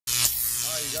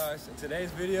Alright you guys, in today's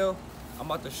video, I'm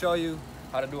about to show you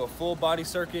how to do a full body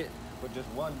circuit with just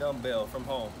one dumbbell from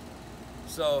home.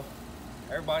 So,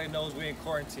 everybody knows we're in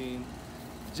quarantine.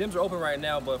 The gyms are open right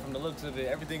now, but from the looks of it,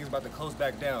 everything is about to close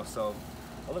back down. So,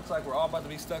 it looks like we're all about to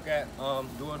be stuck at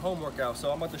doing home workouts. So,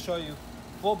 I'm about to show you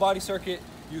full body circuit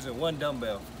using one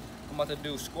dumbbell. I'm about to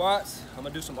do squats, I'm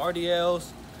gonna do some RDLs,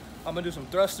 I'm gonna do some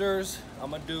thrusters, I'm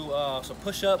gonna do some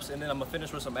push-ups, and then I'm gonna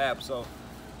finish with some abs. So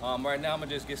right now I'm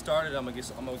gonna just get started. I'm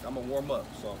gonna warm up.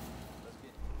 So let's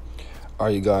get. All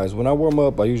right, you guys. When I warm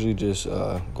up, I usually just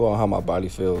go on how my body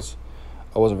feels.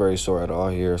 I wasn't very sore at all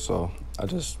here, so I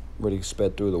just really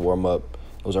sped through the warm up.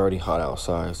 It was already hot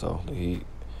outside, so the heat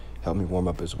helped me warm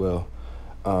up as well.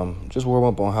 Just warm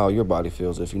up on how your body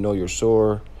feels. If you know you're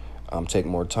sore, take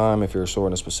more time. If you're sore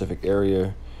in a specific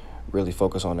area, really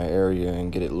focus on that area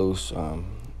and get it loose. I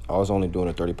was only doing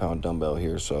a 30-pound dumbbell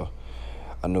here, so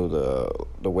I knew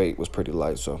the weight was pretty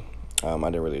light, so I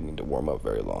didn't really need to warm up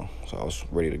very long. So I was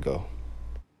ready to go.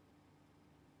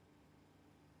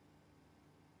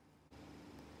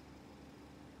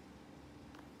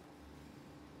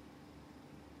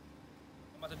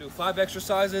 I'm about to do 5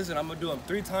 exercises, and I'm gonna do them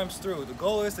 3 times through. The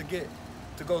goal is to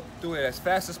go through it as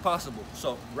fast as possible.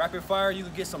 So rapid fire, you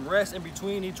can get some rest in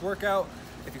between each workout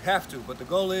if you have to, but the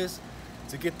goal is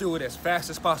to get through it as fast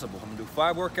as possible. I'm gonna do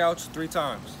 5 workouts 3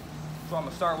 times. So I'm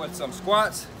gonna start with some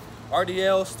squats,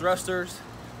 RDLs, thrusters,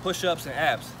 push-ups, and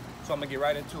abs. So I'm gonna get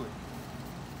right into it.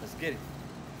 Let's get it.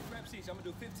 Reps each. I'm gonna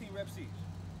do 15 reps each.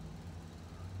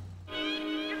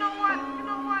 You know what? You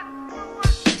know what? You know what?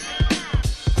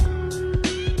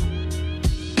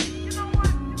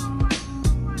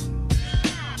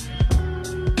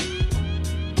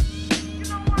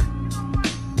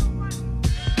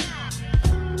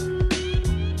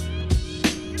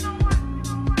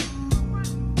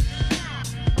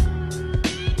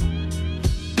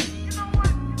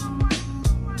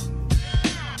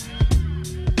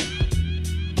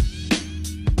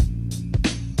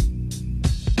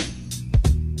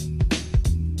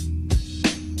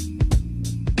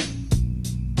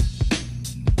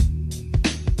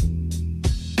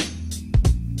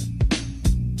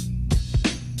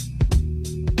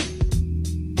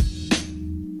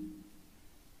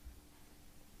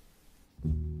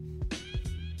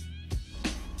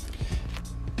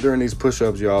 During these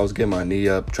push-ups, y'all, I was getting my knee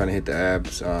up, trying to hit the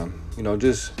abs. You know,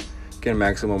 just getting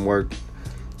maximum work.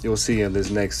 You'll see in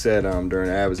this next set, during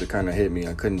abs, it kind of hit me.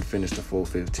 I couldn't finish the full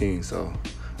 15, so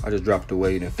I just dropped the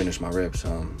weight and finished my reps.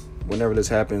 Whenever this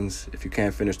happens, if you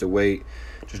can't finish the weight,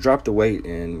 just drop the weight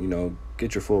and, you know,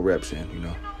 get your full reps in. You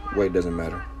know, weight doesn't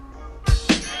matter.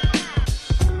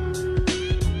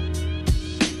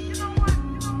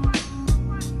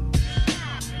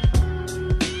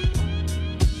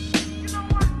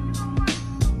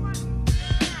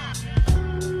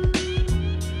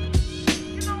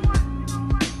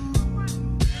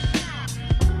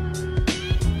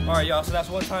 All right, y'all, so that's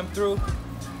 1 time through.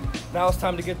 Now it's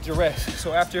time to get your rest.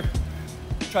 So after,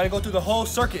 try to go through the whole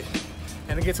circuit,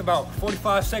 and it gets about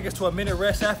 45 seconds to a minute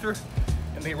rest after,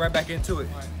 and then right back into it.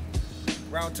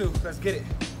 Round 2, let's get it.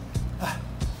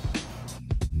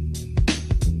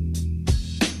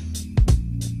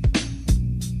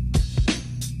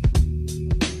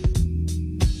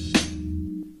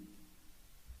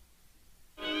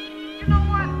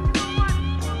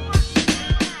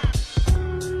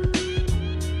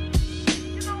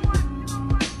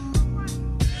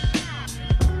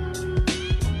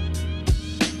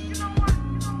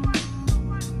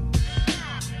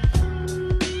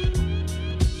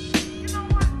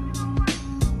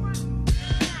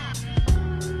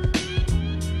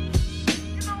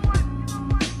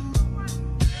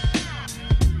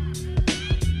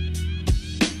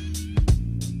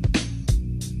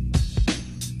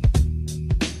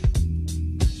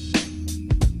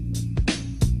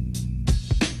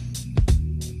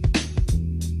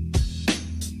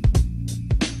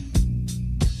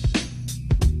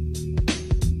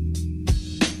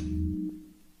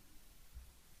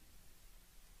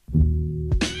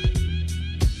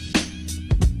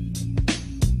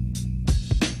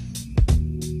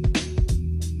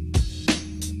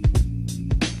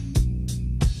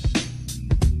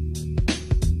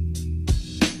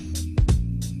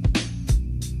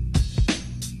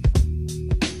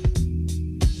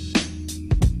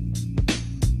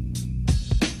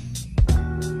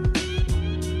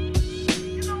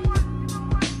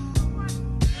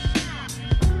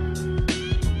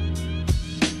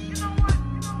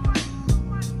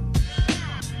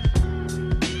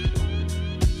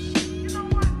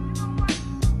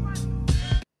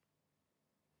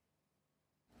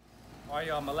 All right,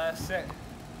 y'all, my last set.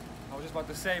 I was just about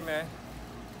to say, man,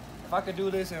 if I could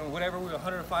do this in whatever we're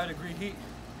 105-degree heat,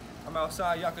 I'm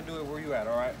outside, y'all can do it where you at,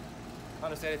 all right? I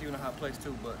understand if you're in a hot place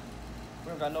too, but we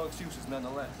don't got no excuses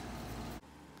nonetheless.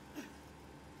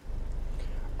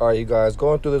 All right, you guys,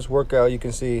 going through this workout, you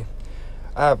can see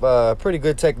I have a pretty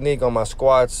good technique on my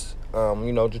squats.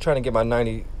 You know, just trying to get my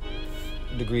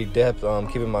 90-degree depth,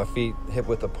 keeping my feet hip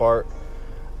width apart.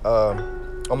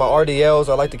 On my RDLs,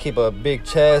 I like to keep a big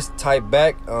chest, tight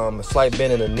back, a slight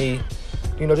bend in the knee.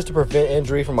 You know, just to prevent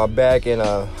injury from my back and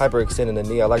hyperextending the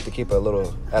knee. I like to keep a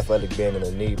little athletic bend in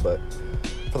the knee, but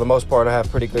for the most part, I have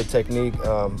pretty good technique.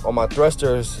 On my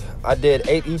thrusters, I did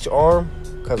 8 each arm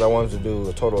because I wanted to do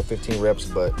a total of 15 reps,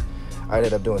 but I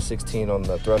ended up doing 16 on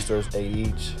the thrusters, 8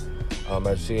 each. As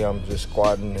you see, I'm just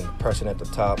squatting and pressing at the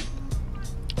top.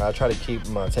 I try to keep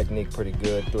my technique pretty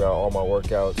good throughout all my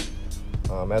workouts.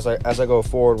 As I go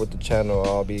forward with the channel,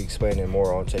 I'll be explaining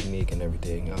more on technique and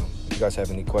everything. If you guys have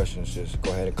any questions, just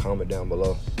go ahead and comment down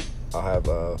below. I'll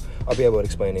be able to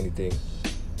explain anything.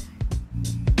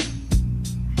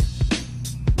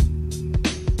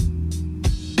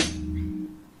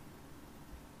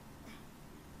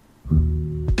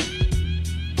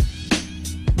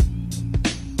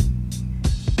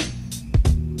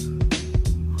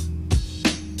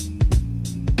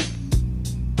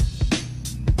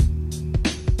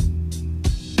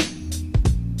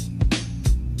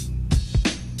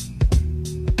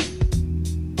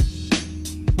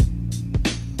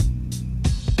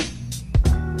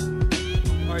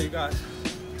 You guys,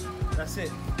 that's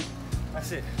it.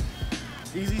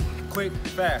 Easy, quick,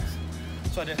 fast.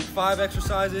 So I did 5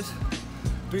 exercises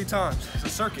 3 times. It's a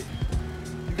circuit.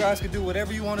 You guys can do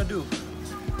whatever you want to do.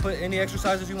 Put any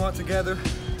exercises you want together,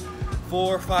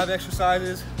 4 or 5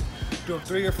 exercises, do them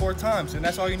 3 or 4 times, and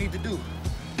that's all you need to do.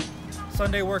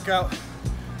 Sunday workout,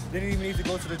 didn't even need to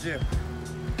go to the gym.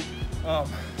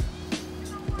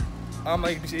 I'm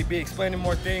going to be explaining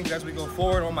more things as we go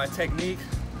forward on my technique.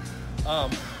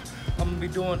 I'm gonna be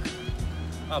doing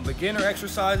beginner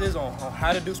exercises on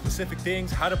how to do specific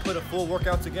things, how to put a full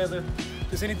workout together.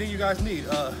 Just anything you guys need.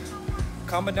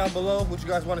 Comment down below what you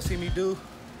guys want to see me do.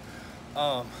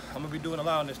 I'm gonna be doing a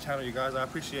lot on this channel, you guys. I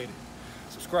appreciate it.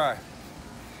 Subscribe.